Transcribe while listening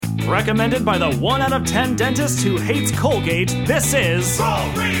recommended by the 1 out of 10 dentist who hates Colgate, this is...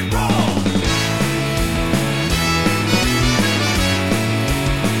 Roll, re-roll!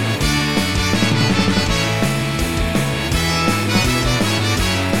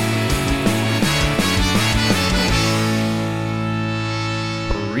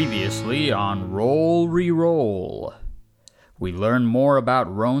 Previously on Roll Re-Roll, we learn more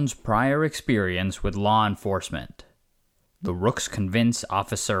about Roan's prior experience with law enforcement. The Rooks convince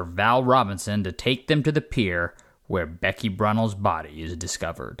Officer Val Robinson to take them to the pier where Becky Brunel's body is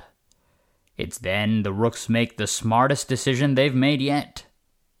discovered. It's then the Rooks make the smartest decision they've made yet,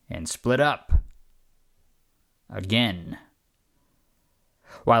 and split up. Again.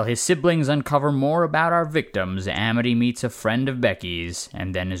 While his siblings uncover more about our victims, Amity meets a friend of Becky's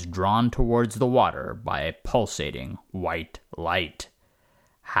and then is drawn towards the water by a pulsating white light.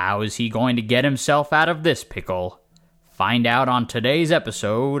 How is he going to get himself out of this pickle? Find out on today's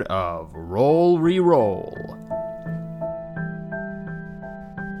episode of Roll Re-Roll.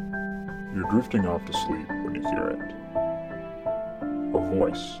 You're drifting off to sleep when you hear it. A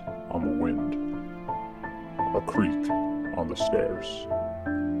voice on the wind. A creak on the stairs.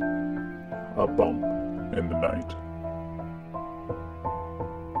 A bump in the night.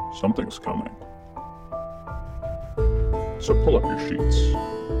 Something's coming. So pull up your sheets.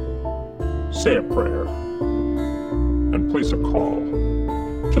 Say a prayer. And place a call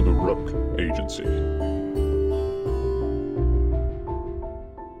to the Rook Agency.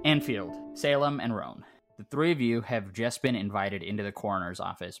 Enfield, Salem, and Roan. The three of you have just been invited into the coroner's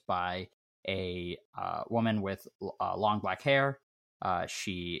office by a woman with long black hair.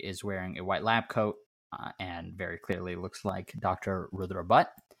 She is wearing a white lab coat and very clearly looks like Dr. Rudra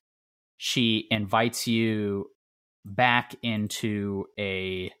Butt. She invites you back into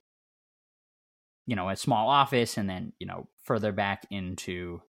a small office and then, further back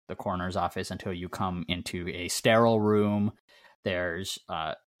into the coroner's office until you come into a sterile room. There's,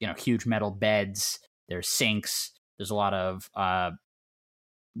 huge metal beds. There's sinks. There's a lot of,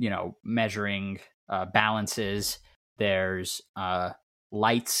 measuring balances. There's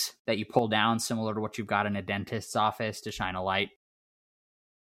lights that you pull down, similar to what you've got in a dentist's office to shine a light.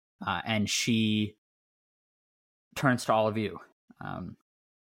 And she turns to all of you.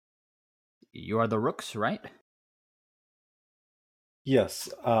 You are the Rooks, right? Yes,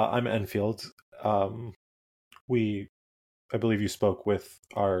 I'm Enfield. I believe you spoke with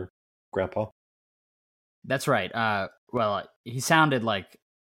our grandpa. That's right. Well, he sounded like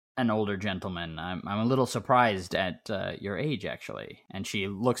an older gentleman. I'm a little surprised at your age, actually. And she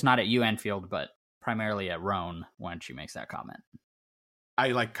looks not at you, Enfield, but primarily at Roan when she makes that comment.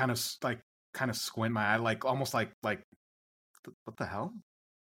 I kind of squint my eye, almost like what the hell?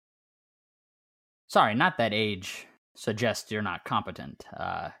 Sorry, not that age suggests you're not competent.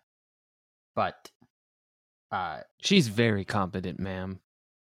 But she's very competent, ma'am.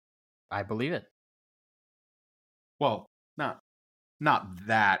 I believe it. Well, not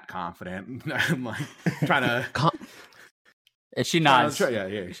that confident. I'm trying to. She nods.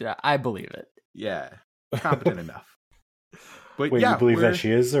 Yeah. I believe it. Yeah, competent enough. But wait, you believe that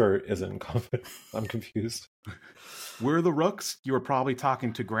she is or isn't confident? I'm confused. We're the Rooks. You were probably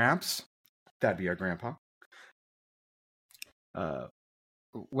talking to Gramps. That'd be our grandpa.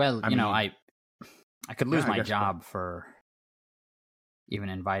 Well, I could lose my job for even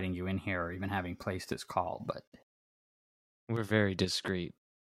inviting you in here or even having placed this call, but we're very discreet.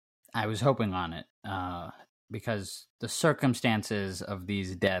 I was hoping on it, because the circumstances of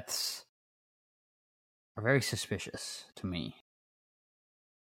these deaths are very suspicious to me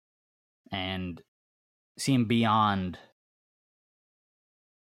and seem beyond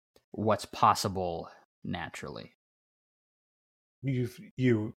what's possible naturally.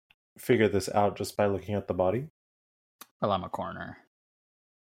 You figure this out just by looking at the body? Well, I'm a coroner.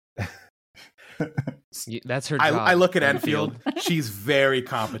 That's her job. I look at Enfield. She's very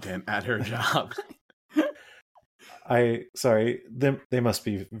competent at her job. Sorry, they must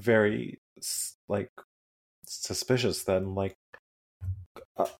be very, suspicious then.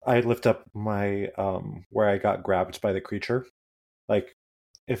 I lift up my, where I got grabbed by the creature.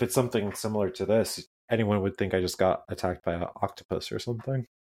 If it's something similar to this, anyone would think I just got attacked by an octopus or something.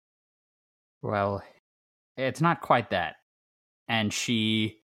 Well, it's not quite that. And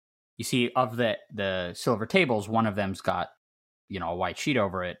you see, of the silver tables, one of them's got, a white sheet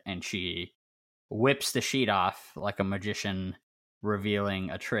over it, and she whips the sheet off like a magician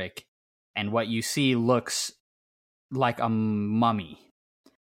revealing a trick. And what you see looks like a mummy,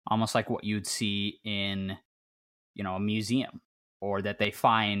 almost like what you'd see in, a museum, or that they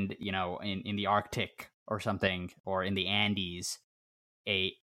find, in the Arctic or something, or in the Andes,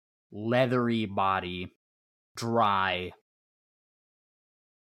 a leathery body, dry,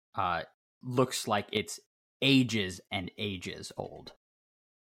 looks like it's ages and ages old.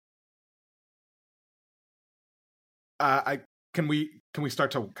 Can I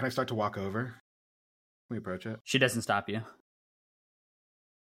start to walk over? Can we approach it? She doesn't stop you.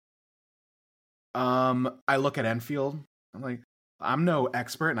 I look at Enfield. I'm like, I'm no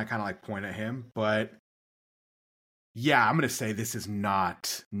expert, and I kind of like point at him, but yeah, I'm gonna say this is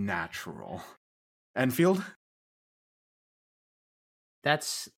not natural. Enfield?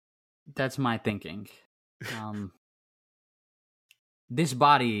 That's my thinking. This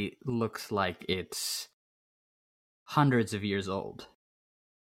body looks like it's hundreds of years old.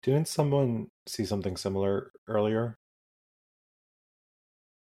 Didn't someone see something similar earlier?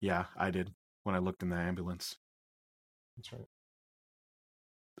 Yeah, I did when I looked in the ambulance. That's right.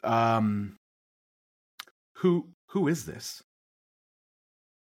 Who is this?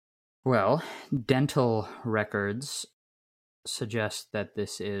 Well, dental records suggest that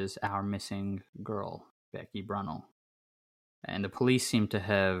this is our missing girl, Becky Brunel. And the police seem to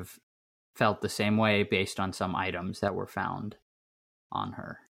have felt the same way based on some items that were found on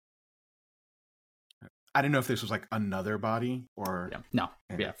her. I didn't know if this was like another body or... Yeah. No,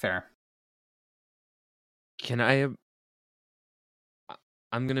 yeah, fair. Can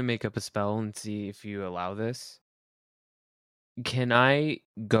I'm going to make up a spell and see if you allow this. Can I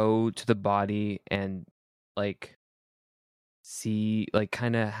go to the body and, like, see, like,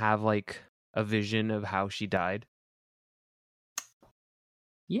 kind of have, like, a vision of how she died?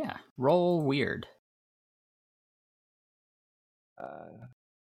 Yeah, roll weird.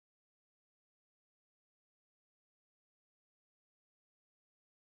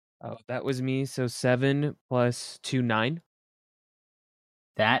 Oh, that was me. So 7 plus 2, 9.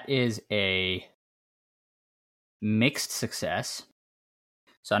 That is a mixed success.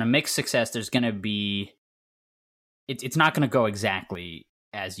 So on a mixed success, there's going to be... It's not going to go exactly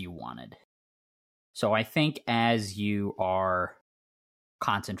as you wanted. So I think as you are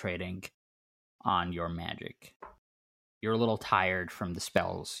concentrating on your magic, you're a little tired from the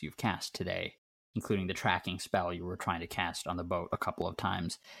spells you've cast today, including the tracking spell you were trying to cast on the boat a couple of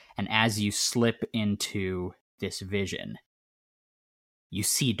times. And as you slip into this vision, you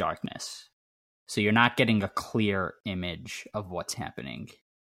see darkness. So you're not getting a clear image of what's happening.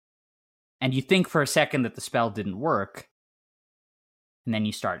 And you think for a second that the spell didn't work, and then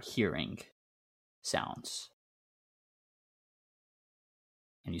you start hearing sounds.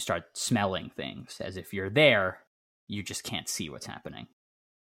 And you start smelling things as if you're there, you just can't see what's happening.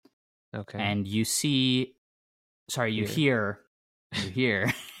 Okay. And you see, sorry, you hear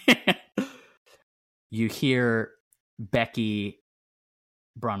you hear Becky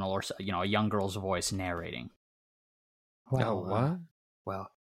Brunel, or a young girl's voice narrating. What?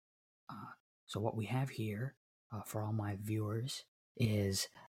 So what we have here for all my viewers is,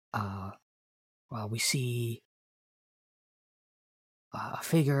 we see a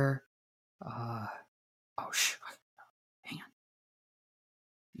figure. Hang on.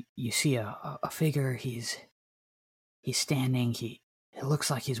 You see a figure. He's standing. It looks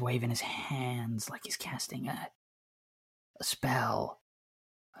like he's waving his hands like he's casting a spell.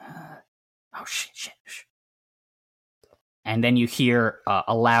 Shit. And then you hear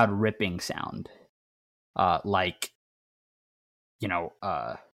a loud ripping sound, like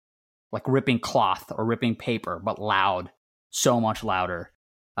ripping cloth or ripping paper, but loud, so much louder.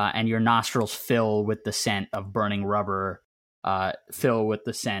 And your nostrils fill with the scent of burning rubber, fill with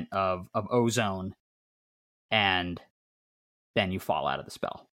the scent of ozone, and then you fall out of the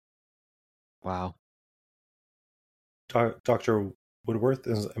spell. Wow. Dr. Woodworth,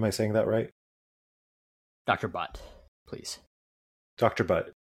 am I saying that right? Dr. Butt, please. Dr.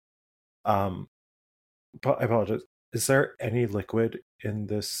 Butt. I apologize. Is there any liquid in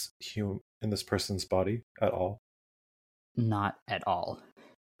this person's body at all? Not at all,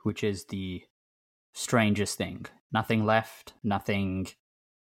 which is the strangest thing. Nothing left, nothing,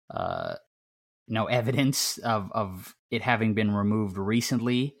 no evidence of it having been removed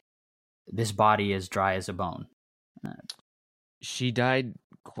recently. This body is dry as a bone. She died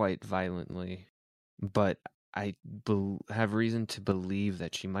quite violently, but I have reason to believe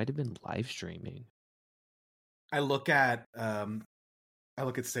that she might have been live streaming. I look at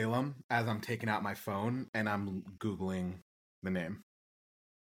Salem as I'm taking out my phone and I'm Googling the name.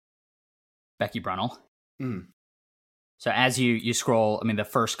 Becky Brunel. So as you scroll, the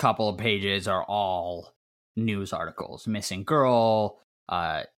first couple of pages are all news articles. Missing girl,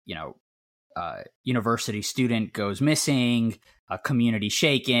 university student goes missing, community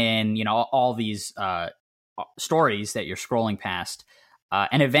shaken, all these stories that you're scrolling past.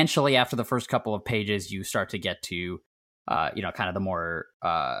 And eventually, after the first couple of pages, you start to get to, kind of the more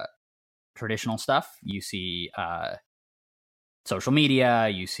traditional stuff. You see social media,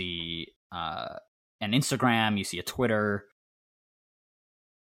 you see an Instagram, you see a Twitter.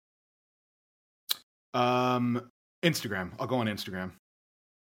 Instagram. I'll go on Instagram.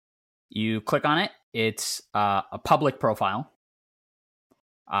 You click on it. It's a public profile.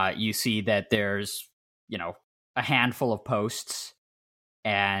 You see that there's, a handful of posts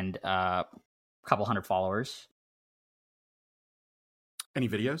and a couple hundred followers. Any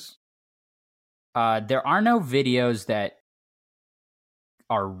videos? There are no videos that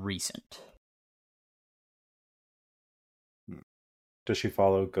are recent. Does she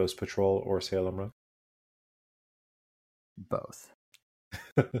follow Ghost Patrol or Salem Rook? Both.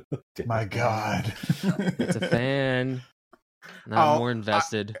 My God. It's a fan. Not more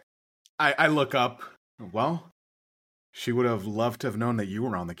invested. I look up. Well, she would have loved to have known that you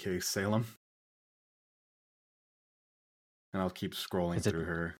were on the case, Salem. And I'll keep scrolling through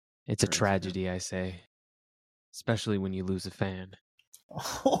her. It's a tragedy, I say. Especially when you lose a fan.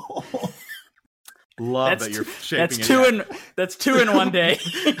 Love That's that you're shaping that's two in one day.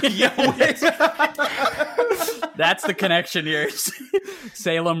 Yeah, That's the connection here.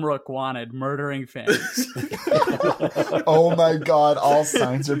 Salem Rook wanted murdering fans. Oh my God! All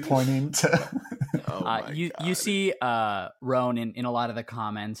signs are pointing to. You see Roan in a lot of the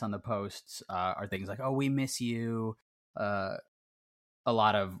comments on the posts are things like, "Oh, we miss you." A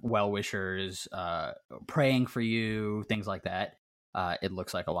lot of well-wishers praying for you, things like that. It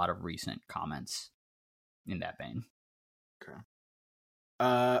looks like a lot of recent comments in that vein. Okay.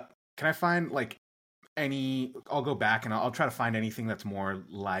 Can I find like any? I'll go back and I'll try to find anything that's more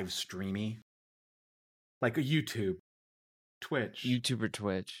live streamy, like a YouTube, Twitch, YouTube or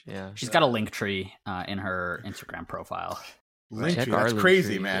Twitch. Yeah, she's got a link tree in her Instagram profile. Linktree. Check our That's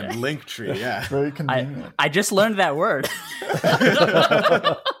crazy, Linktree, man. yeah. Linktree, yeah. Very convenient. I just learned that word.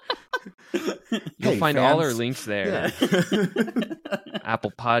 You'll Hey, find all our fans. links there. Yeah.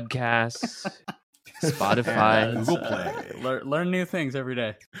 Apple Podcasts, Spotify. Google Play. Learn new things every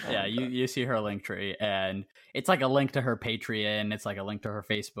day. Yeah, you see her link tree, and it's like a link to her Patreon. It's like a link to her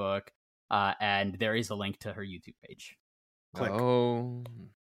Facebook, and there is a link to her YouTube page. Click. Oh,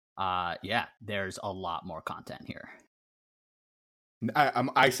 Yeah, there's a lot more content here.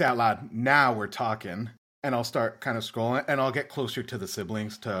 I say out loud, now we're talking, and I'll start kind of scrolling, and I'll get closer to the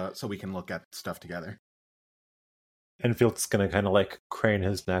siblings so we can look at stuff together. Enfield's gonna kind of like crane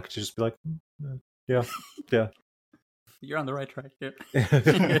his neck to just be like, yeah. You're on the right track. Yeah.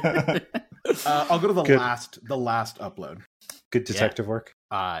 I'll go to the Good. last upload. Good detective work.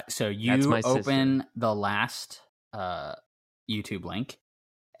 So That's you my open the last YouTube link,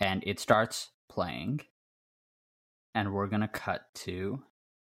 and it starts playing, and we're gonna cut to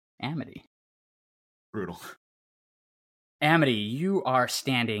Amity. Brutal. Amity, you are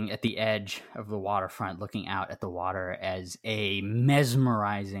standing at the edge of the waterfront looking out at the water as a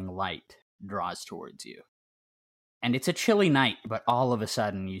mesmerizing light draws towards you. And it's a chilly night, but all of a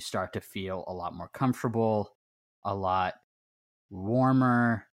sudden you start to feel a lot more comfortable, a lot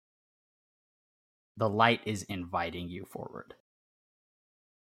warmer. The light is inviting you forward.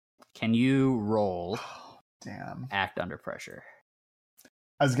 Can you roll Damn. Act Under Pressure?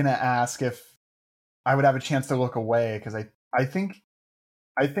 I was gonna ask if I would have a chance to look away because I think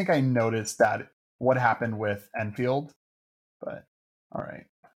I noticed that what happened with Enfield, but all right.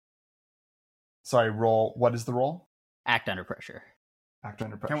 Sorry, roll. What is the roll? Act Under Pressure. Act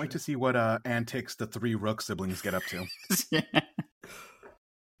under pressure. Can't wait to see what antics the three Rook siblings get up to.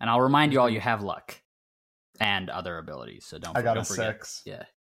 And I'll remind you all, you have luck and other abilities, so don't. I got don't a forget. 6. Yeah.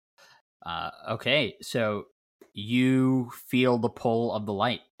 Okay, so you feel the pull of the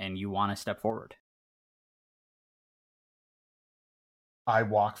light, and you want to step forward. I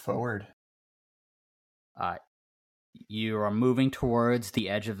walk forward. You are moving towards the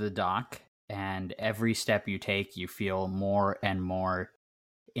edge of the dock, and every step you take, you feel more and more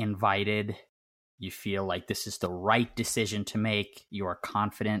invited. You feel like this is the right decision to make. You are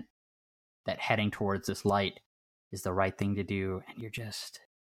confident that heading towards this light is the right thing to do, and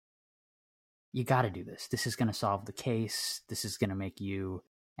you got to do this. This is going to solve the case. This is going to make you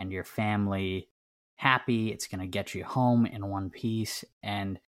and your family happy. It's going to get you home in one piece,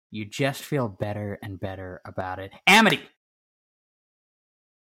 and you just feel better and better about it. Amity!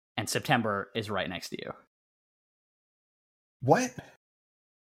 And September is right next to you. What?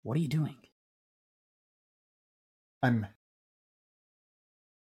 What are you doing? I'm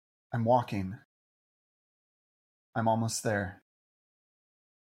walking. I'm almost there.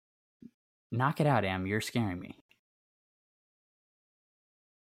 Knock it out, Am. You're scaring me.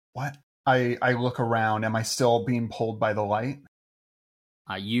 What? I look around. Am I still being pulled by the light?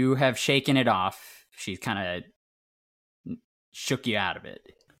 You have shaken it off. She's kind of shook you out of it.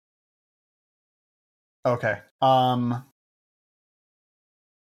 Okay. Oh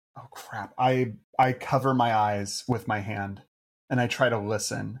crap. I cover my eyes with my hand and I try to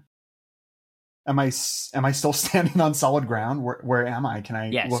listen. Am I still standing on solid ground? Where am I? Can I?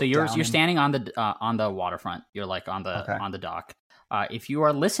 Yeah. look So you're down standing on the waterfront. You're like on the dock. If you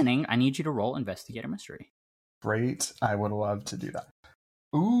are listening, I need you to roll investigate a mystery. Great. I would love to do that.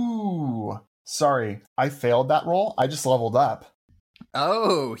 Ooh. Sorry. I failed that roll. I just leveled up.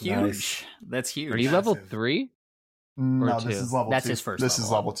 Oh, huge! Nice. That's huge. Are you level Massive. 3? No, two. this is level That's 2. his first This level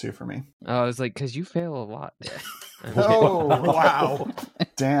is level 2 for me. I was like, because you fail a lot. Oh, Wow.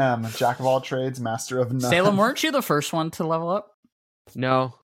 Damn. Jack of all trades, master of none. Salem, weren't you the first one to level up?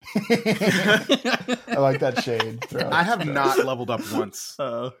 No. I like that shade. I have not leveled up once.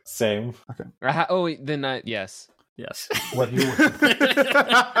 Same. Yes. Yes. What you?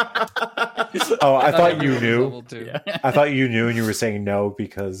 Oh, I thought you was knew. level 2. Yeah. I thought you knew, and you were saying no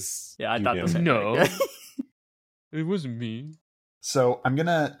because Yeah, I you thought knew. the same. No. thing. It wasn't me. So I'm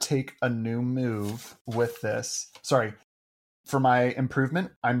gonna take a new move with this. Sorry. For my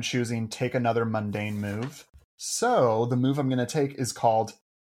improvement, I'm choosing take another mundane move. So the move I'm gonna take is called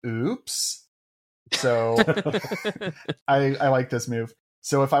Oops. So I like this move.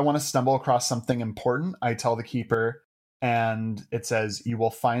 So if I want to stumble across something important, I tell the keeper, and it says you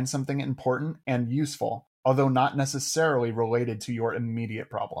will find something important and useful, although not necessarily related to your immediate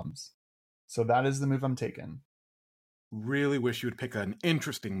problems. So that is the move I'm taking. Really wish you would pick an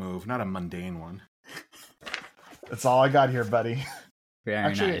interesting move, not a mundane one. That's all I got here, buddy. Very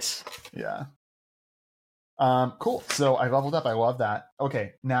Actually- nice. Yeah. Cool. So I leveled up. I love that.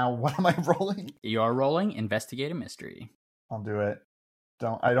 Okay, now what am I rolling? You are rolling investigate a mystery. I'll do it.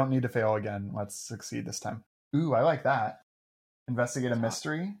 I don't need to fail again. Let's succeed this time. Ooh, I like that. Investigate a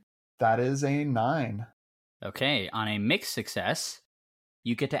mystery. That is a 9. Okay, on a mixed success,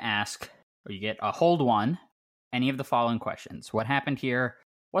 you get to ask, or you get a hold one, any of the following questions. What happened here?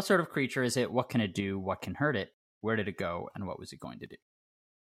 What sort of creature is it? What can it do? What can hurt it? Where did it go? And what was it going to do?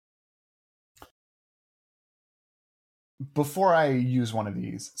 Before I use one of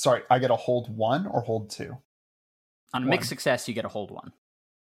these, sorry, I get a hold 1 or hold 2? On a mixed success, you get a hold one.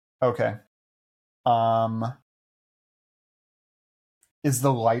 Okay. Is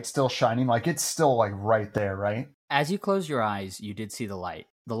the light still shining? Like it's still like right there, right? As you close your eyes, you did see the light.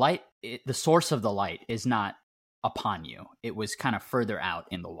 The source of the light is not upon you. It was kind of further out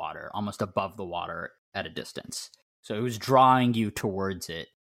in the water, almost above the water at a distance. So it was drawing you towards it,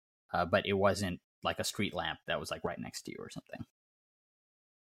 but it wasn't like a street lamp that was like right next to you or something.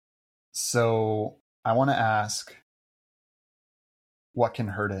 So I want to ask, what can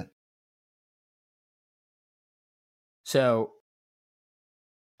hurt it? So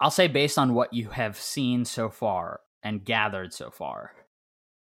I'll say based on what you have seen so far and gathered so far,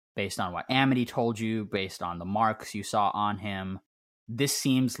 based on what Amity told you, based on the marks you saw on him, this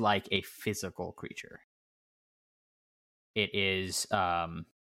seems like a physical creature. It is,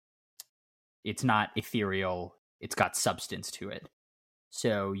 it's not ethereal. It's got substance to it.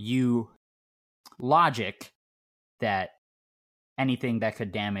 So you logic that anything that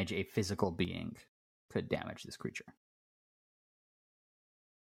could damage a physical being could damage this creature.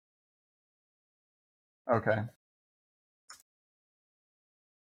 Okay.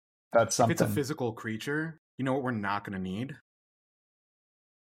 That's If something. it's a physical creature, you know what we're not going to need?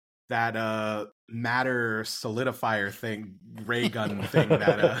 That matter solidifier thing, ray gun thing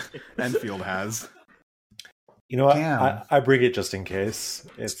that Enfield has. You know what? Damn. I bring it just in case.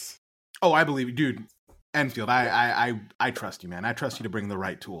 It's Oh, I believe you, dude. Enfield, I trust you, man. I trust you to bring the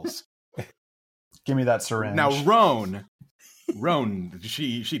right tools. Give me that syringe. Now, Roan,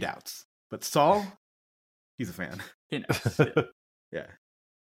 she doubts, but Saul, he's a fan. You know, Yeah,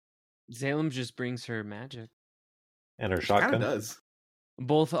 Salem just brings her magic, and her kind shotgun. of does.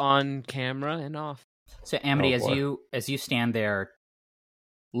 both on camera and off. So Amity, Oh, boy. as you stand there,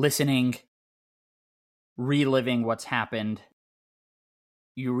 listening, reliving what's happened,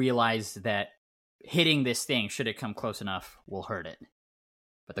 you realize that hitting this thing, should it come close enough, will hurt it.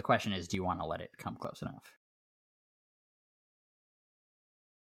 But the question is, do you want to let it come close enough?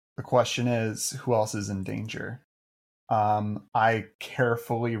 The question is, who else is in danger? I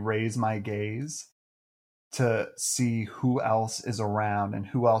carefully raise my gaze to see who else is around and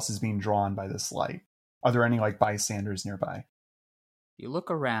who else is being drawn by this light. Are there any like bystanders nearby? You look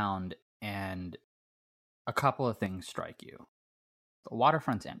around and a couple of things strike you. The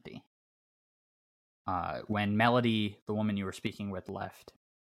waterfront's empty. When Melody, the woman you were speaking with, left,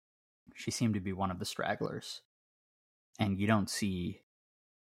 She seemed to be one of the stragglers. And you don't see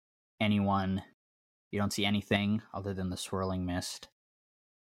anyone, you don't see anything other than the swirling mist.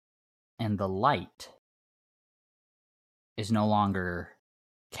 And the light is no longer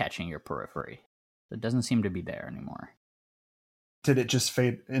catching your periphery. It doesn't seem to be there anymore. Did it just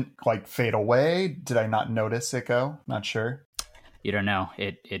fade away? Did I not notice it go? Not sure. You don't know.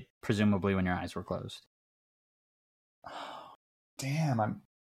 It presumably when your eyes were closed. Oh, damn,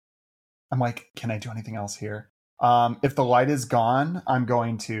 I'm like, can I do anything else here? If the light is gone, I'm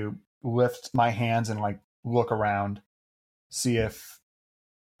going to lift my hands and like look around, see if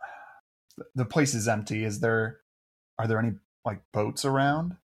the place is empty. Are there any like boats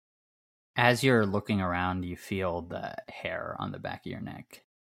around? As you're looking around, you feel the hair on the back of your neck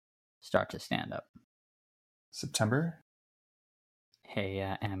start to stand up. September? Hey,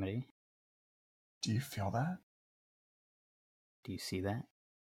 Amity, Do you feel that? do you see that?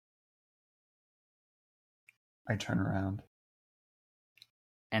 I turn around.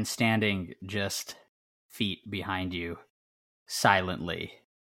 And standing just feet behind you, silently,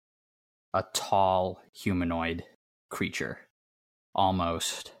 a tall humanoid creature,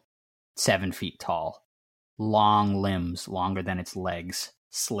 almost 7 feet tall, long limbs longer than its legs,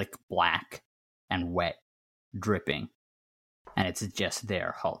 slick black and wet, dripping, and it's just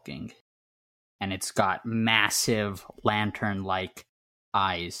there hulking. And it's got massive lantern-like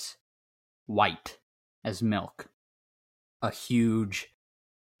eyes, white as milk, a huge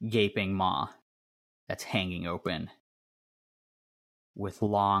gaping maw that's hanging open with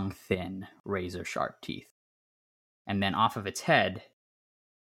long, thin, razor-sharp teeth. And then off of its head,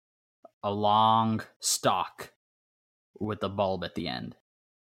 a long stalk with a bulb at the end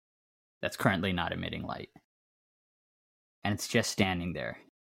that's currently not emitting light. And it's just standing there,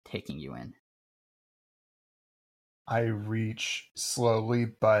 taking you in. I reach slowly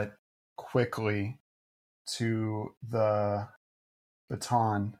but quickly to the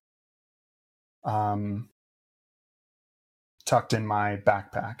baton tucked in my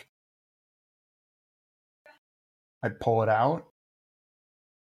backpack. I pull it out.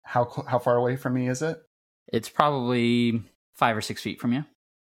 How far away from me is it? It's probably 5 or 6 feet from you.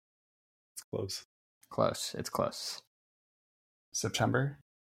 It's close. Close. It's close. September?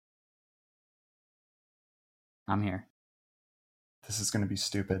 I'm here. This is going to be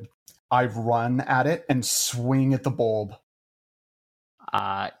stupid. I run at it and swing at the bulb.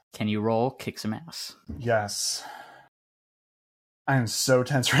 Can you roll kick some ass? Yes. I am so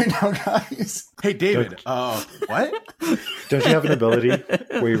tense right now, guys. Hey, David. What? Don't you have an ability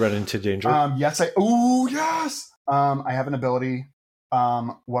where you run into danger? Yes, yes. I have an ability.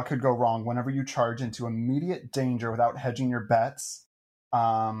 What could go wrong? Whenever you charge into immediate danger without hedging your bets,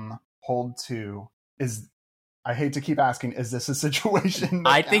 hold 2. I hate to keep asking, is this a situation?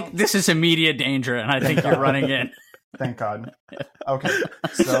 I think this is immediate danger, and I think you're running in. Thank God. Okay,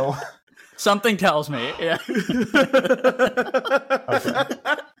 so something tells me. Yeah. Okay.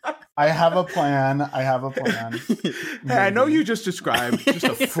 I have a plan. Hey, I know you just described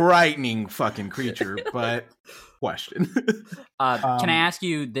just a frightening fucking creature, but question. Can I ask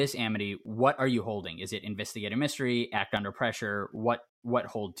you this, Amity? What are you holding? Is it investigate a mystery, act under pressure? What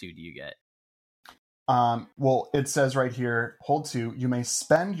hold 2 do you get? Well, it says right here, hold 2. You may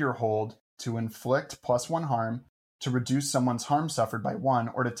spend your hold to inflict +1 harm, to reduce someone's harm suffered by 1,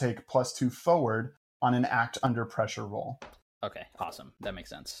 or to take +2 forward on an act under pressure roll. Okay, awesome. That makes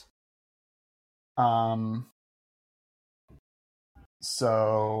sense.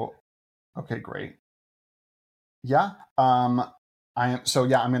 So, okay, great. Yeah. I'm going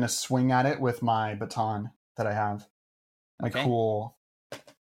to swing at it with my baton that I have. My Okay. cool,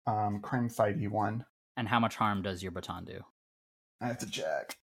 crime fighty one. And how much harm does your baton do? I have to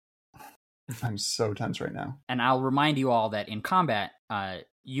check. I'm so tense right now. And I'll remind you all that in combat,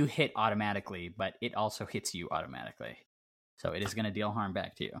 you hit automatically, but it also hits you automatically. So it is going to deal harm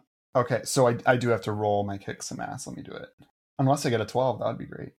back to you. Okay, so I do have to roll my kick some ass. Let me do it. Unless I get a 12, that would be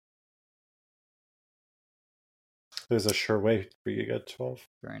great. There's a sure way for you to get 12.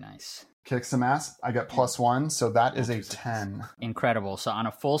 Very nice. Kick some ass. I get +1, so that is a 10. Incredible. So on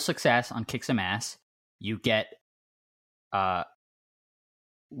a full success on kick some ass, you get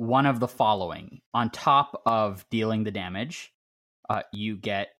one of the following. On top of dealing the damage, you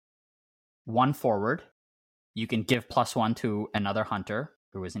get 1 forward. You can give +1 to another hunter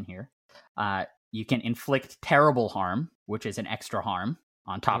who isn't here. You can inflict terrible harm, which is an extra harm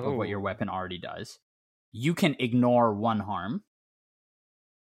on top of what your weapon already does. You can ignore 1 harm.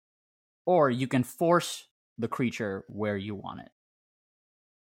 Or you can force the creature where you want it.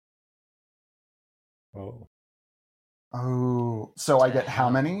 Oh. Oh, so I get how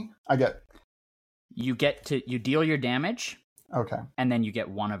many? You deal your damage, Okay. and then you get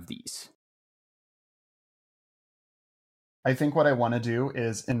one of these. I think what I want to do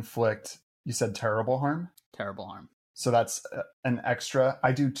is inflict, you said terrible harm? Terrible harm. So that's an extra.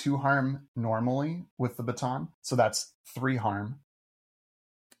 I do 2 harm normally with the baton. So that's 3 harm.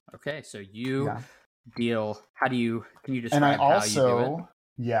 Okay, so you Yeah. deal. Can you describe And I how you do it?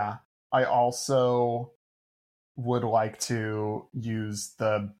 yeah, I also would like to use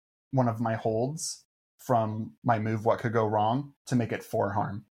one of my holds from my move What Could Go Wrong to make it 4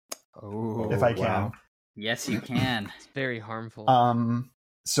 harm Oh, if I wow. can. yes, you can. It's very harmful.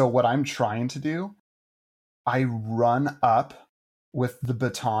 So what I'm trying to do, I run up with the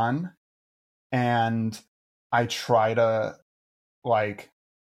baton and I try to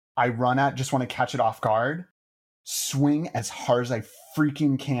I run at, just want to catch it off guard, swing as hard as I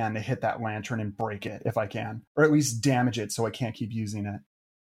freaking can to hit that lantern and break it if I can, or at least damage it so I can't keep using it.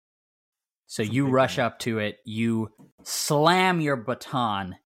 So you rush up to it, you slam your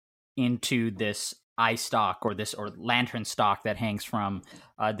baton into this eye stalk or lantern stalk that hangs from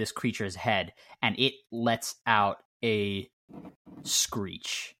this creature's head, and it lets out a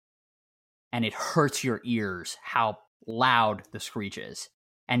screech. And it hurts your ears how loud the screech is.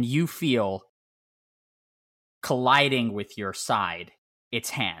 And you feel colliding with your side its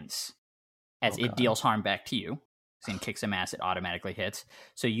hands as it deals harm back to you. So it kicks some ass, it automatically hits.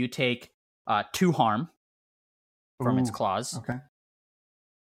 So you take 2 harm from its claws. Okay.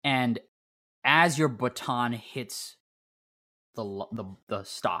 And as your baton hits the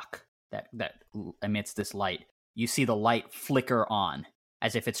stalk that emits this light, you see the light flicker on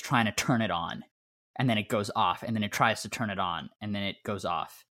as if it's trying to turn it on. And then it goes off, and then it tries to turn it on, and then it goes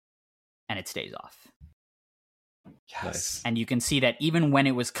off, and it stays off. Yes. Nice. And you can see that even when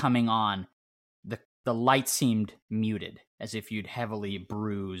it was coming on, the light seemed muted, as if you'd heavily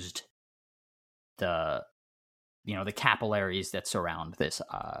bruised the capillaries that surround this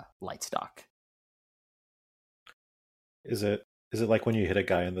light stalk. Is it like when you hit a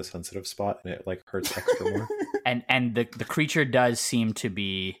guy in the sensitive spot and it like hurts extra more? And the creature does seem to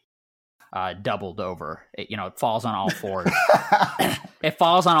be doubled over. It falls on all fours. It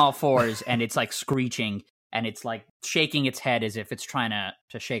falls on all fours, and it's like screeching, and it's like shaking its head as if it's trying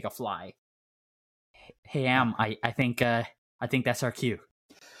to shake a fly. Hey, Am, I think that's our cue.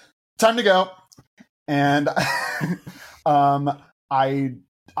 Time to go. And I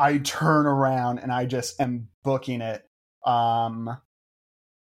turn around and I just am booking it. And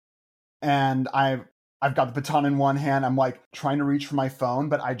I've got the baton in one hand. I'm like trying to reach for my phone,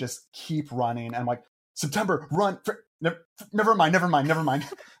 but I just keep running. I'm like, September, run! Never mind.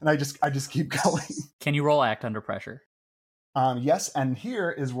 And I just keep going. Can you roll act under pressure? Yes, and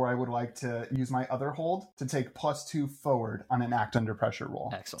here is where I would like to use my other hold to take +2 forward on an act under pressure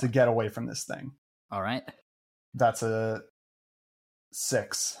roll. Excellent. To get away from this thing. All right. That's a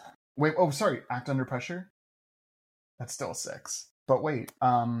 6. Wait, oh, sorry, act under pressure? That's still a 6. But wait,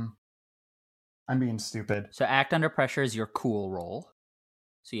 I'm being stupid. So act under pressure is your cool roll.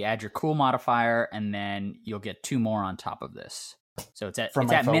 So you add your cool modifier, and then you'll get 2 more on top of this. So it's at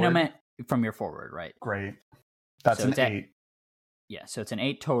minimum from your forward, right? Great. That's an 8. Yeah, so it's an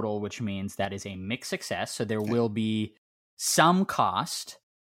 8 total, which means that is a mixed success. So there will be some cost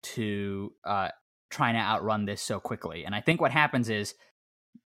to trying to outrun this so quickly. And I think what happens is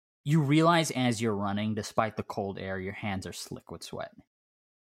you realize as you're running, despite the cold air, your hands are slick with sweat.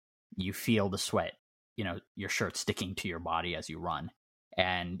 You feel the sweat, your shirt sticking to your body as you run.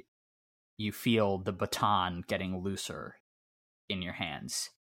 And you feel the baton getting looser in your hands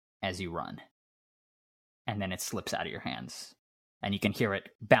as you run. And then it slips out of your hands. And you can hear it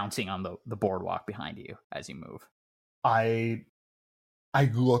bouncing on the boardwalk behind you as you move. I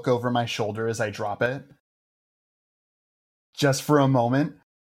look over my shoulder as I drop it. Just for a moment.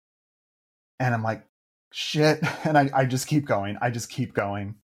 And I'm like, shit. And I just keep going.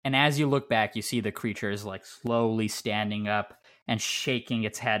 And as you look back, you see the creature is like slowly standing up and shaking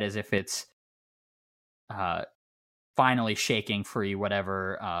its head as if it's finally shaking free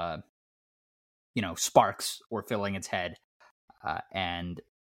whatever sparks were filling its head. And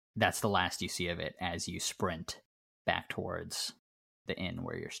that's the last you see of it as you sprint back towards the inn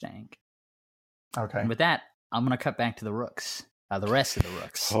where you're staying. Okay. And with that, I'm going to cut back to the rooks. The rest of the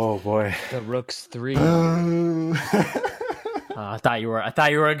rooks. Oh boy. The Rooks 3. I thought you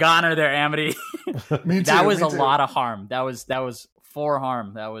were a goner there, Amity. Me too. That was me a too. lot of harm. That was 4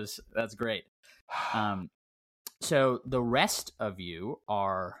 harm. That's great. So the rest of you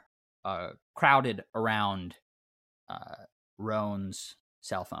are crowded around Roan's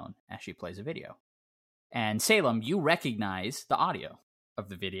cell phone as she plays a video. And Salem, you recognize the audio of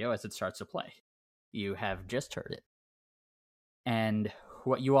the video as it starts to play. You have just heard it. And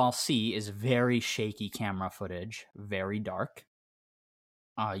what you all see is very shaky camera footage, very dark.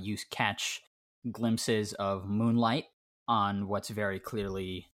 You catch glimpses of moonlight on what's very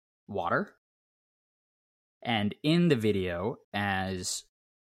clearly water. And in the video, as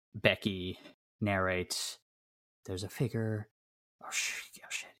Becky narrates, there's a figure. Oh shit.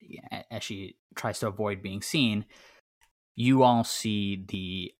 Yeah, as she tries to avoid being seen, you all see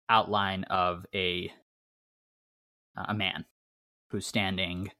the outline of a man who's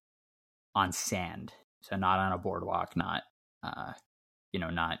standing on sand. So not on a boardwalk, not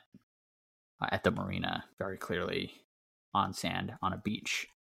not at the marina, very clearly on sand on a beach.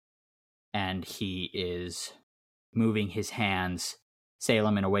 And he is moving his hands,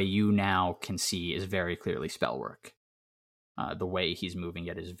 Salem, in a way you now can see is very clearly spell work. The way he's moving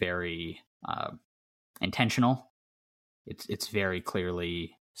it is very intentional. It's very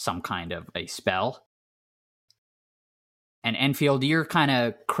clearly some kind of a spell. And Enfield, you're kind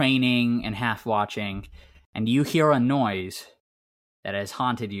of craning and half watching, and you hear a noise that has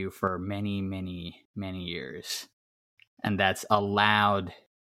haunted you for many, many, many years. And that's a loud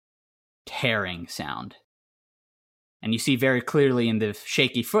tearing sound. And you see very clearly in the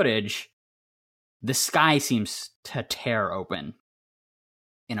shaky footage, the sky seems to tear open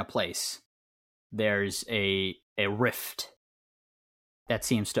in a place. There's a rift that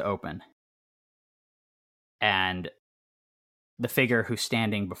seems to open. And the figure who's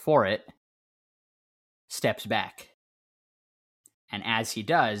standing before it steps back. And as he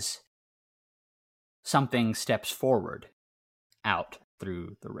does, something steps forward out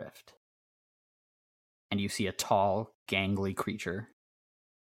through the rift. And you see a tall, gangly creature,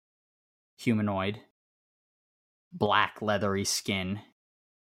 humanoid, black leathery skin,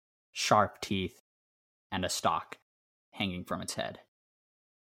 sharp teeth, and a stalk hanging from its head.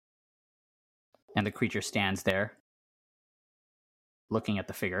 And the creature stands there, looking at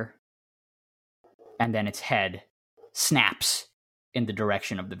the figure, and then its head snaps in the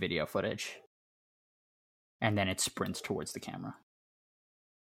direction of the video footage, and then it sprints towards the camera.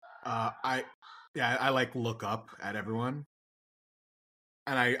 I like look up at everyone,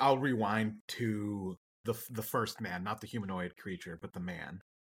 and I'll rewind to the first man, not the humanoid creature, but the man,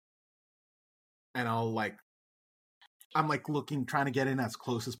 and I'm looking, trying to get in as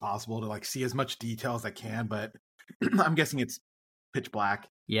close as possible to see as much detail as I can, but I'm guessing it's pitch black.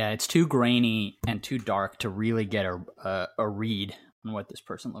 Yeah, it's too grainy and too dark to really get a read on what this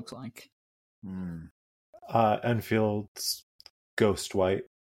person looks like. Enfield's ghost white.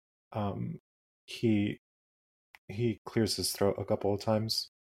 He clears his throat a couple of times.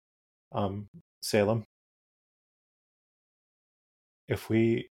 Salem, if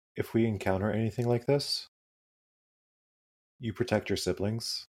we encounter anything like this, you protect your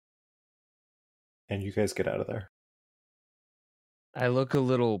siblings, and you guys get out of there. I look a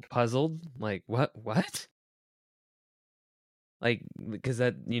little puzzled, like, what? Because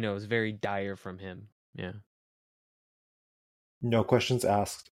that, is very dire from him. Yeah. No questions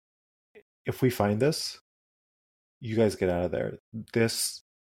asked. If we find this, you guys get out of there. This,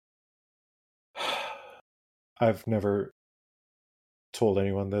 I've never told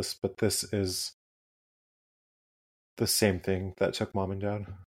anyone this, but this is the same thing that took Mom and Dad.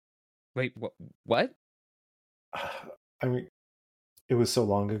 Wait, what? I mean, it was so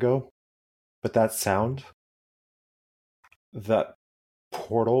long ago, but that sound, that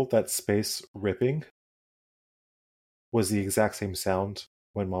portal, that space ripping, was the exact same sound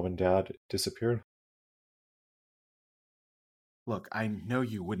when Mom and Dad disappeared. Look, I know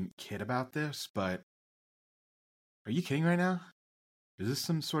you wouldn't kid about this, but are you kidding right now? Is this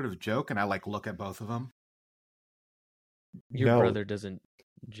some sort of joke? And I look at both of them. Your brother doesn't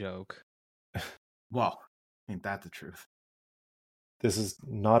joke. Well, ain't that the truth? This is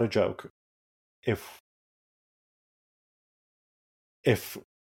not a joke. If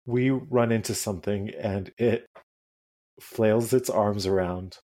we run into something and it flails its arms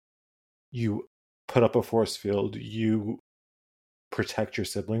around, you put up a force field, you protect your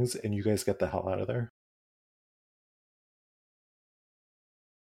siblings, and you guys get the hell out of there.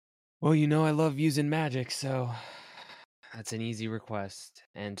 Well, I love using magic, so that's an easy request,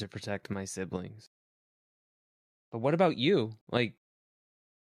 and to protect my siblings. But what about you?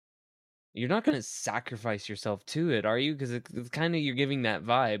 You're not going to sacrifice yourself to it, are you? Because it's kind of, you're giving that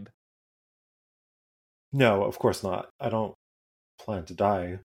vibe. No, of course not. I don't plan to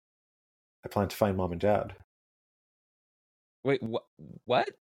die. I plan to find Mom and Dad. Wait, what?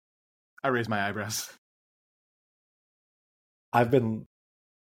 I raise my eyebrows. I've been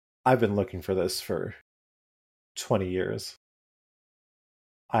looking for this for 20 years.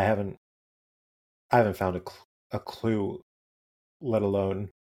 I haven't found a clue, let alone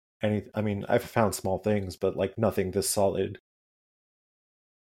any. I mean, I've found small things, but like nothing this solid.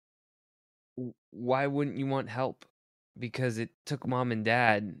 Why wouldn't you want help? Because it took mom and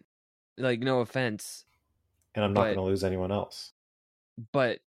dad. Like, no offense, And I'm not But- going to lose anyone else.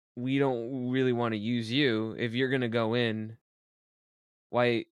 but we don't really want to use you. If you're gonna go in,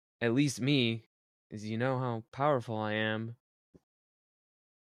 why? At least me, is you know how powerful I am.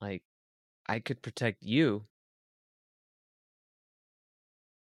 Like, I could protect you.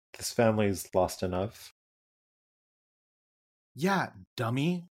 This family's lost enough. Yeah,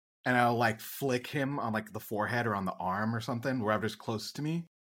 dummy. And I'll like flick him on like the forehead or on the arm or something, wherever's close to me.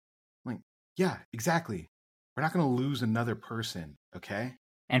 I'm like, yeah, exactly. We're not going to lose another person, okay?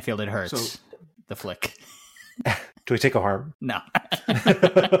 Enfield, it hurts. So- The flick. Do we take a harm? No.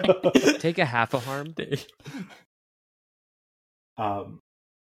 Take a half a harm.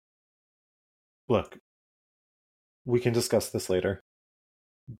 Look, we can discuss this later.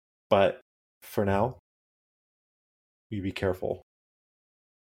 But for now, you be careful.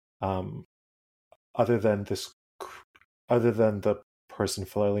 Other than the person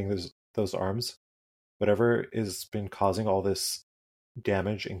flailing those arms, whatever has been causing all this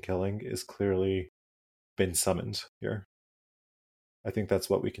damage and killing is clearly been summoned here. I think that's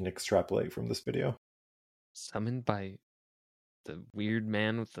what we can extrapolate from this video. Summoned by the weird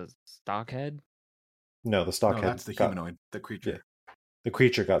man with the stock head. No, the stockhead. No, that's the humanoid, the creature. Yeah. The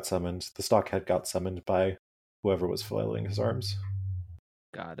creature got summoned. The stockhead got summoned by whoever was flailing his arms.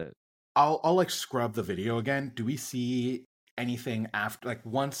 Got it. I'll like scrub the video again. Do we see anything after, like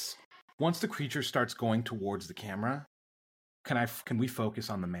once the creature starts going towards the camera? Can we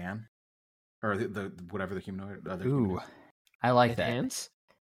focus on the man or the whatever the humanoid? Other Ooh, humanoid? I like that. Enhance?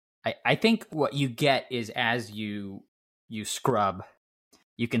 I think what you get is as you scrub,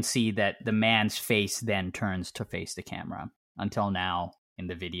 you can see that the man's face then turns to face the camera. Until now, in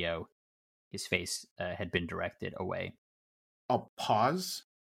the video, his face had been directed away. I'll pause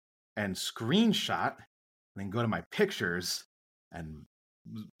and screenshot, and then go to my pictures and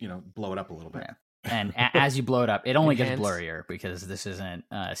blow it up a little bit. Yeah. And as you blow it up, it only gets Enhance. blurrier because this isn't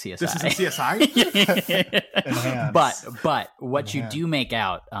CSI. This isn't CSI? Enhance. But what you Enhance. do make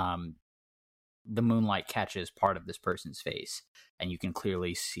out, the moonlight catches part of this person's face, and you can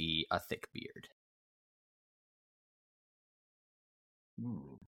clearly see a thick beard.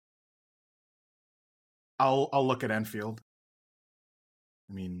 I'll look at Enfield.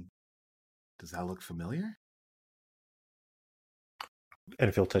 I mean, does that look familiar?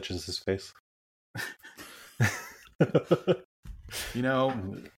 Enfield touches his face. You know,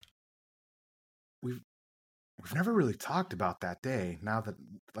 we've never really talked about that day. Now that,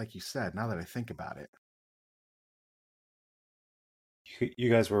 like you said, now that I think about it, You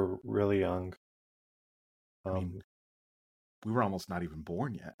guys were really young. I mean, we were almost not even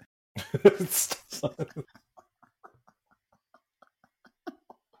born yet.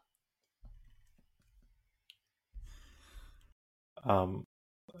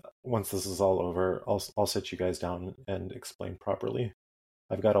 Once this is all over, I'll sit you guys down and explain properly.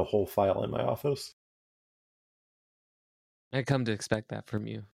 I've got a whole file in my office. I come to expect that from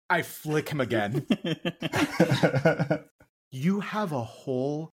you. I flick him again. You have a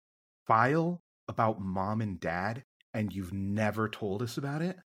whole file about mom and dad, and you've never told us about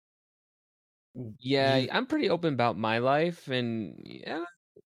it? Yeah, I'm pretty open about my life, and yeah,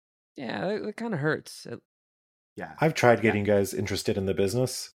 that kind of hurts. Yeah. I've tried getting you guys interested in the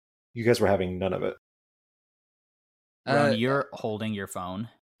business. You guys were having none of it. Ron, you're holding your phone,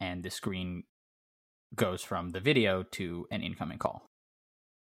 and the screen goes from the video to an incoming call.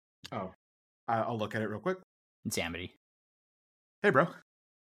 Oh, I'll look at it real quick. It's Amity. Hey, bro.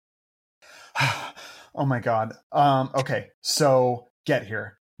 Oh my god. Okay, so get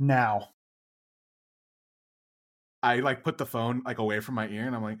here now. I like put the phone like away from my ear,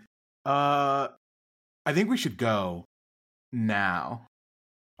 and I'm like, I think we should go now.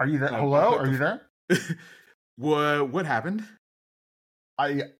 Are you there? Oh, Hello? what Are the you there? What happened?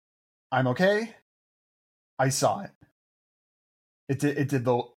 I'm okay. I saw it. It did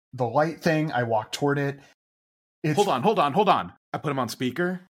the light thing. I walked toward it. Hold on. I put him on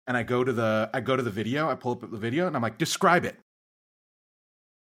speaker, and I go to the video. I pull up the video, and I'm like, describe it.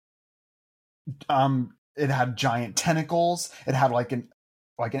 It had giant tentacles. It had like an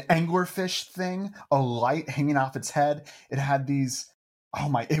anglerfish thing, a light hanging off its head. It had these. Oh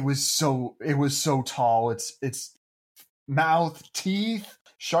my! It was so tall. Its mouth, teeth,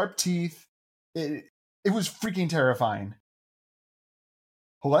 sharp teeth. It was freaking terrifying.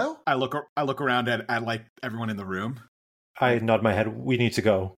 Hello? I look around at like everyone in the room. I nod my head. We need to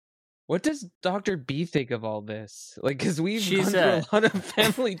go. What does Dr. B think of all this? Like, because we've She's, gone through a lot of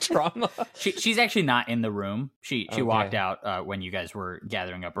family trauma. She's actually not in the room. She Okay. walked out when you guys were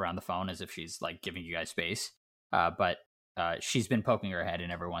gathering up around the phone, as if she's like giving you guys space. But she's been poking her head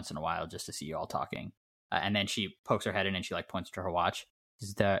in every once in a while just to see you all talking. And then she pokes her head in and she like points to her watch.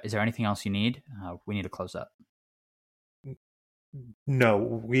 Is there anything else you need? We need to close up. No,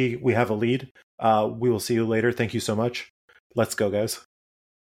 we have a lead. We will see you later. Thank you so much. Let's go, guys.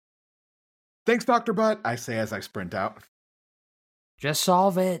 Thanks, Dr. Butt, I say as I sprint out. Just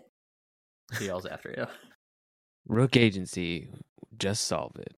solve it. She yells after you. Rook Agency, just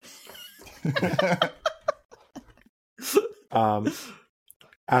solve it.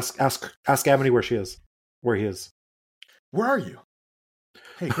 Ask Amity where he is. Where are you?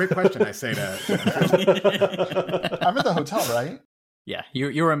 Hey, great question, I say to I'm at the hotel, right? Yeah,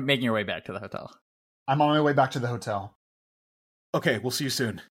 you were making your way back to the hotel. I'm on my way back to the hotel. Okay, we'll see you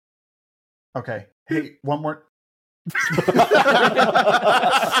soon. Okay. Hey, one more.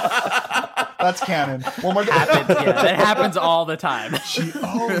 That's canon. One more. That happens all the time. She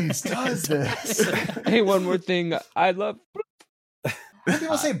always does this. Hey, one more thing. I love. I don't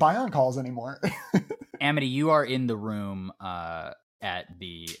people say Bion calls anymore. Amity, you are in the room at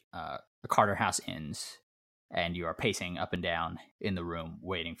the Carter House Inns, and you are pacing up and down in the room,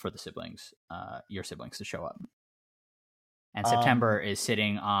 waiting for the siblings, your siblings, to show up. And September is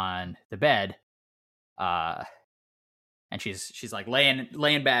sitting on the bed, and she's like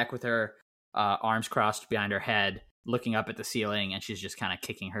laying back with her arms crossed behind her head, looking up at the ceiling, and she's just kind of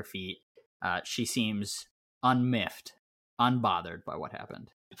kicking her feet. She seems unmiffed, unbothered by what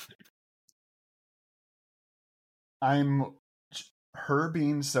happened. Her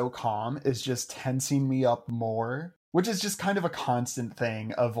being so calm is just tensing me up more, which is just kind of a constant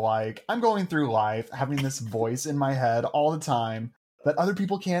thing of like, I'm going through life having this voice in my head all the time that other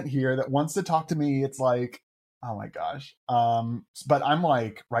people can't hear that wants to talk to me. It's like, oh my gosh. But I'm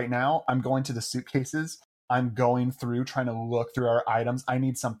like, right now, I'm going to the suitcases. I'm going through, trying to look through our items. I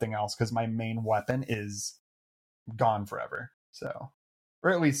need something else because my main weapon is gone forever. So,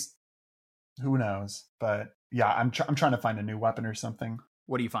 or at least, who knows? But yeah, I'm trying to find a new weapon or something.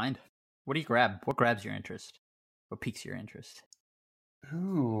 What do you find? What do you grab? What grabs your interest? What piques your interest?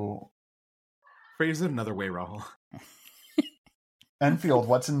 Ooh. Phrase it another way, Rahul. Enfield,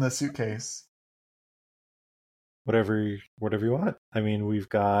 what's in the suitcase? Whatever you want. I mean, we've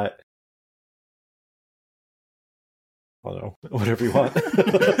got. Oh no, whatever you want.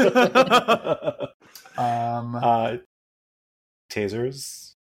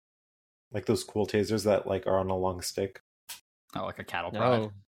 Tasers, like those cool tasers that like are on a long stick. Oh, like a cattle prod.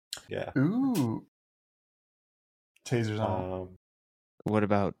 No. Yeah. Ooh. Tasers on. What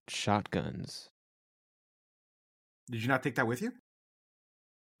about shotguns? Did you not take that with you?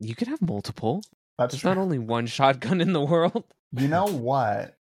 You could have multiple. That's There's true. not only one shotgun in the world. You know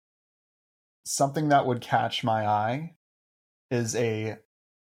what? Something that would catch my eye is a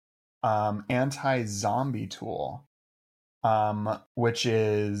anti-zombie tool, which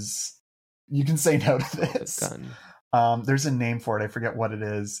is, you can say no to this. Gun. There's a name for it. I forget what it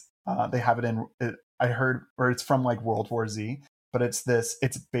is. They have it in. I heard, or it's from like World War Z. But it's this.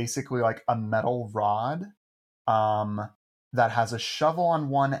 It's basically like a metal rod, that has a shovel on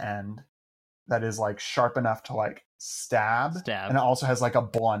one end, that is like sharp enough to like stab, and it also has like a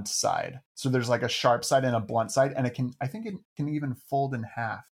blunt side. So there's like a sharp side and a blunt side, and I think it can even fold in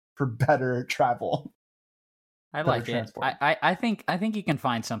half for better travel. I like it. I think you can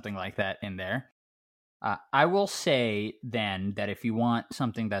find something like that in there. I will say then that if you want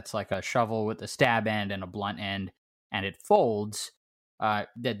something that's like a shovel with a stab end and a blunt end, and it folds,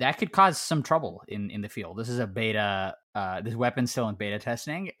 that could cause some trouble in the field. This is a beta. This weapon's still in beta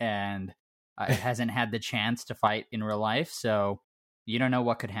testing, and it hasn't had the chance to fight in real life, so you don't know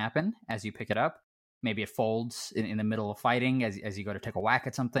what could happen as you pick it up. Maybe it folds in the middle of fighting as you go to take a whack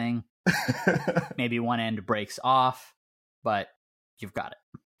at something. Maybe one end breaks off, but you've got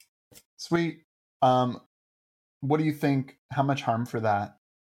it. Sweet. What do you think? How much harm for that?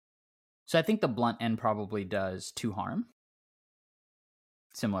 So I think the blunt end probably does 2 harm,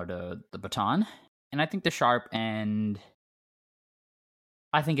 similar to the baton. And I think the sharp end,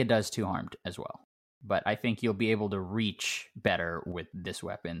 I think it does 2 harm as well. But I think you'll be able to reach better with this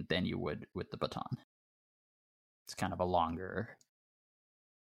weapon than you would with the baton. It's kind of a longer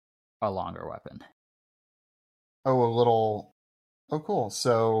weapon. Oh, cool.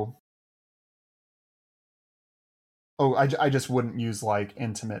 So, I just wouldn't use like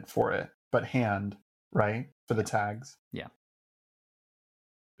intimate for it, but hand, right? For the tags. Yeah.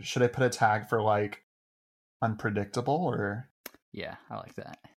 should I put a tag for like unpredictable or Yeah, I like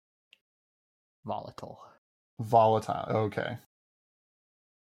that. Volatile. volatile? Okay.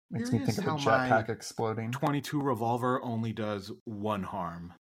 Makes me Curious think of a how my jetpack exploding. 22 revolver only does 1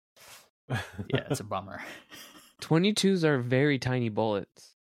 harm. Yeah, it's a bummer. 22s are very tiny bullets.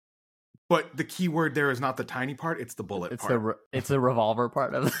 But the key word there is not the tiny part; it's the bullet It's part. it's the revolver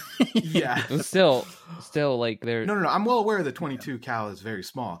part of it. Yeah. But still, like they're No. I'm well aware the 22 cal is very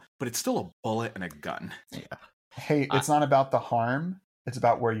small, but it's still a bullet and a gun. Yeah. Hey, it's not about the harm. It's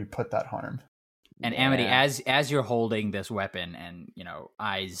about where you put that harm. And Amity, as you're holding this weapon and,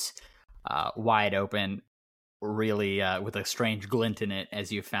 eyes wide open, really with a strange glint in it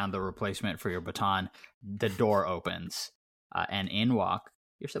as you found the replacement for your baton, the door opens and in walk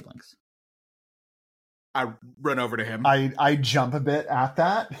your siblings. I run over to him. I jump a bit at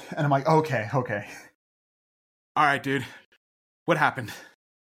that, and I'm like, okay. All right, dude. What happened?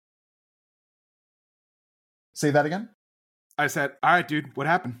 Say that again. I said, all right, dude. What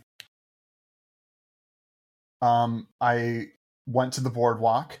happened? I went to the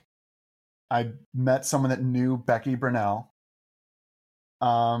boardwalk. I met someone that knew Becky Brunel.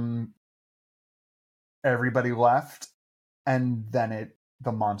 Everybody left, and then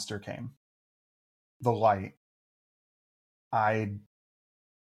the monster came. The light. I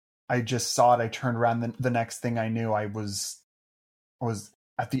just saw it. I turned around. The next thing I knew, I was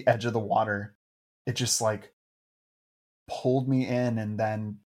at the edge of the water. It just like pulled me in, and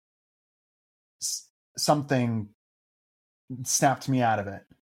then something snapped me out of it.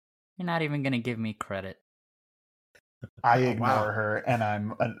 You're not even going to give me credit. I ignore her, and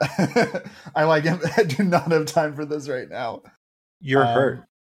I like him. I do not have time for this right now. You're hurt.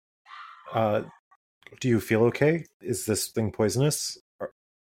 Do you feel okay? Is this thing poisonous?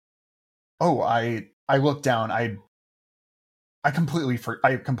 Oh, I looked down. I completely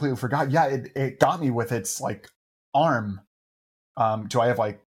forgot. Yeah, it got me with its like arm. Do I have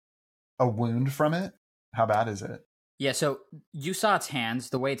like a wound from it? How bad is it? Yeah, so you saw its hands.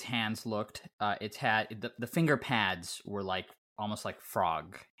 The way its hands looked, it's had the finger pads were like almost like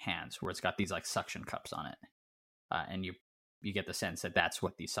frog hands, where it's got these like suction cups on it, and you get the sense that that's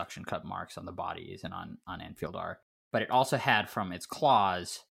what these suction cup marks on the body is and on Enfield are. But it also had from its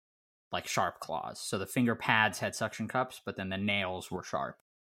claws like sharp claws. So the finger pads had suction cups, but then the nails were sharp,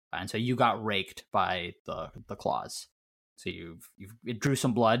 and so you got raked by the claws. So it drew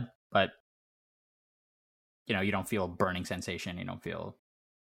some blood, but you don't feel a burning sensation. You don't feel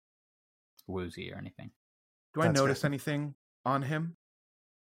woozy or anything. Do I notice anything on him?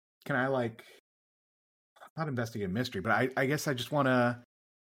 Can I not investigate a mystery, but I guess I just want to,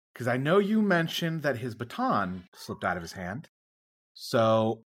 because I know you mentioned that his baton slipped out of his hand.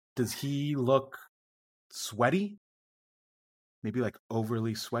 So does he look sweaty? Maybe like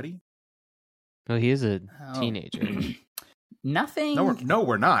overly sweaty? Well, he is a teenager. Nothing. No,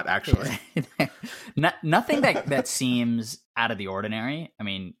 we're not actually. Nothing that seems out of the ordinary. I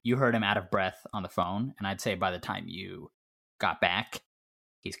mean, you heard him out of breath on the phone, and I'd say by the time you got back,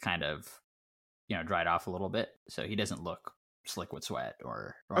 he's kind of, dried off a little bit. So he doesn't look slick with sweat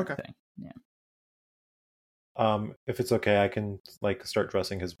or anything. Yeah. If it's okay, I can start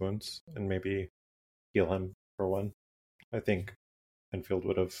dressing his wounds and maybe heal him for one. I think Enfield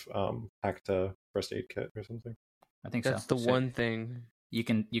would have packed a first aid kit or something. I think that's so. the one thing you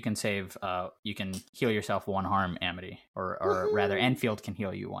can save. You can heal yourself 1 harm, Amity, or rather, Enfield can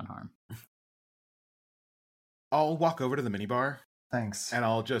heal you 1 harm. I'll walk over to the minibar. Thanks. And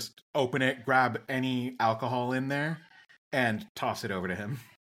I'll just open it, grab any alcohol in there, and toss it over to him.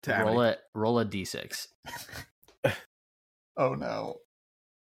 Roll a d6. Oh no.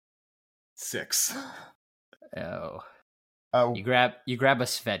 6. Oh. Oh. You grab a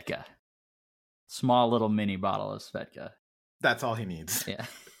Svedka. Small little mini bottle of Svedka. That's all he needs. Yeah.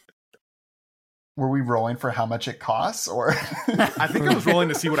 Were we rolling for how much it costs, or? I think I was rolling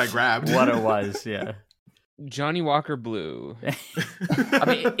to see what I grabbed. What it was, yeah. Johnny Walker Blue. I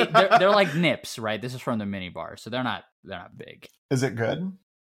mean, they're like nips, right? This is from the mini bar, so they're not big. Is it good?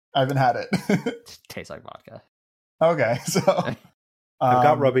 I haven't had it. It tastes like vodka. Okay, so I've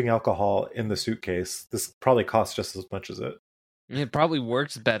got rubbing alcohol in the suitcase. This probably costs just as much as it. It probably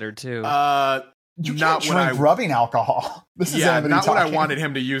works better too. You can't drink rubbing alcohol. This is not talking. what I wanted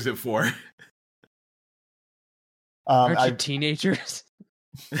him to use it for. Aren't you teenagers?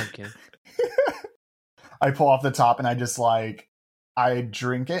 Okay. I pull off the top and I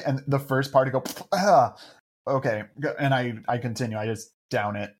drink it, and the first part I go, okay, and I continue. I just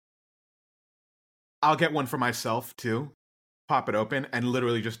down it. I'll get one for myself too. Pop it open and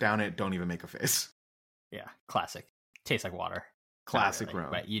literally just down it. Don't even make a face. Yeah, classic. Tastes like water. Classic Not really,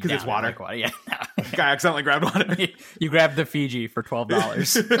 rum. but you 'Cause it's down it water. like water. Yeah. No. Guy accidentally grabbed water. You grabbed the Fiji for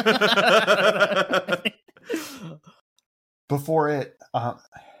 $12. Before it,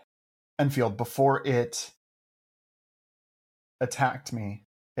 Enfield, before it attacked me,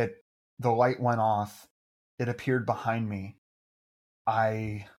 the light went off. It appeared behind me.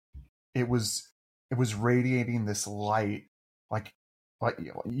 It was radiating this light, like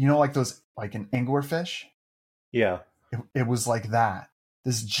like those, like an anglerfish. Yeah. It was like that.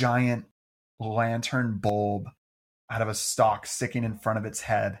 This giant lantern bulb out of a stalk sticking in front of its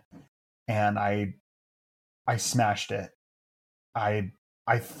head, and I smashed it. I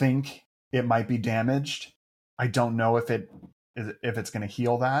think it might be damaged. I don't know if it's going to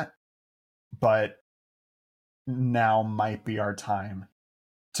heal that, but now might be our time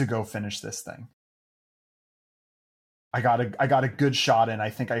to go finish this thing. I got a good shot in. I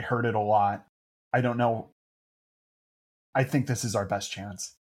think I heard it a lot. I don't know. I think this is our best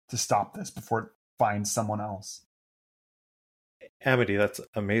chance to stop this before it finds someone else. Amity, that's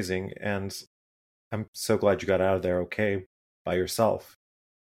amazing, and I'm so glad you got out of there okay by yourself.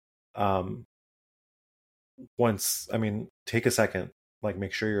 Take a second, like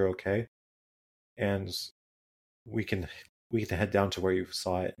make sure you're okay, and we can head down to where you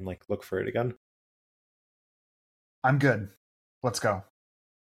saw it and like look for it again. I'm good. Let's go.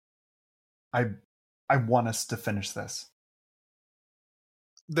 I want us to finish this.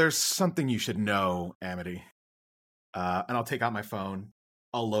 There's something you should know, Amity. And I'll take out my phone,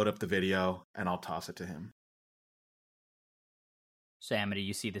 I'll load up the video, and I'll toss it to him. So, Amity,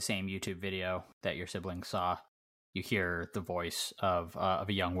 you see the same YouTube video that your sibling saw. You hear the voice of a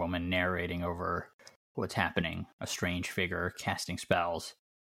young woman narrating over what's happening. A strange figure casting spells,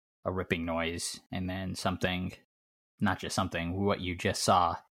 a ripping noise, and then something, not just something, what you just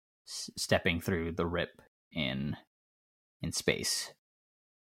saw, stepping through the rip in space.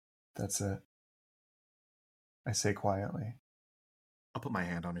 That's it. I say quietly. I'll put my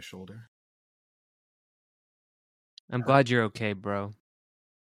hand on his shoulder. I'm glad you're okay, bro.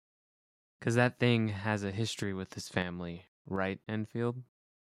 Because that thing has a history with his family, right, Enfield?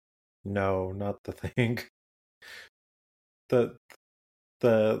 No, not the thing. The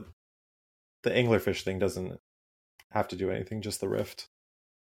anglerfish thing doesn't have to do anything, just the rift.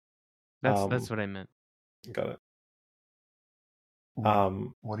 That's what I meant. Got it.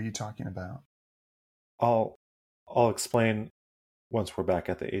 What are you talking about? I'll explain once we're back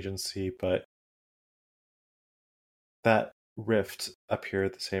at the agency, but that rift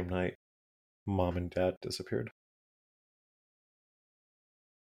appeared the same night Mom and Dad disappeared.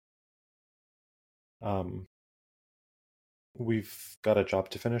 We've got a job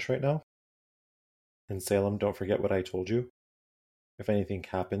to finish right now. And Salem, don't forget what I told you. If anything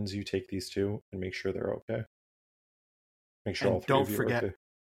happens, you take these two and make sure they're okay. Make sure And all three don't of you forget are okay.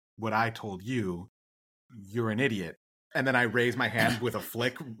 what I told you. You're an idiot. And then I raise my hand with a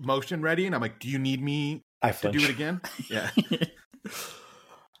flick motion ready, and I'm like, do you need me I to flinch. do it again? Yeah.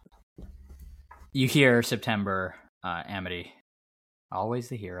 You hear September, Amity, always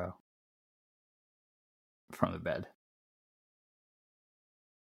the hero, from the bed.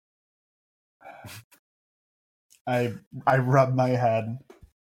 I rub my head.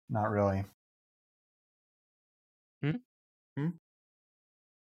 Not really.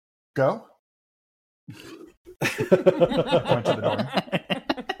 Go. Point to the door.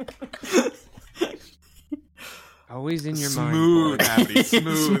 Always in your Smooth, mind. Amity.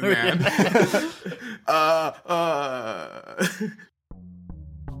 Smooth, man.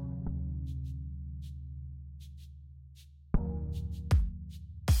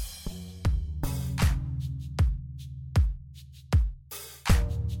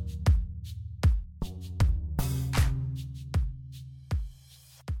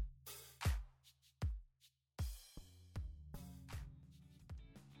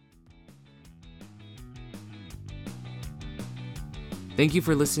 Thank you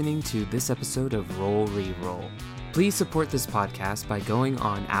for listening to this episode of Roll Reroll. Please support this podcast by going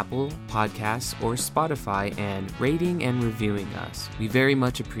on Apple Podcasts or Spotify and rating and reviewing us. We very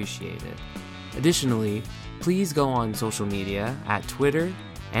much appreciate it. Additionally, please go on social media at Twitter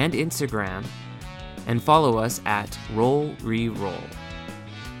and Instagram and follow us at Roll Reroll.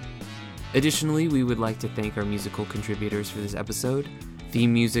 Additionally, we would like to thank our musical contributors for this episode.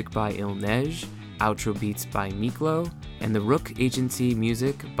 Theme music by Ilnej, outro beats by Miklo, and the Rook Agency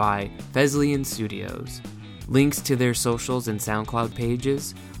music by Fesliyan Studios. Links to their socials and SoundCloud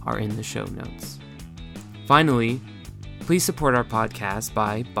pages are in the show notes. Finally, please support our podcast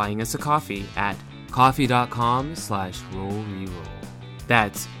by buying us a coffee at coffee.com/rollreroll.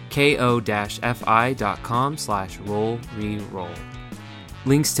 That's ko-fi.com/rollreroll.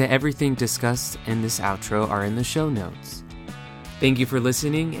 Links to everything discussed in this outro are in the show notes. Thank you for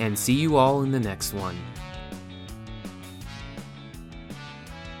listening, and see you all in the next one.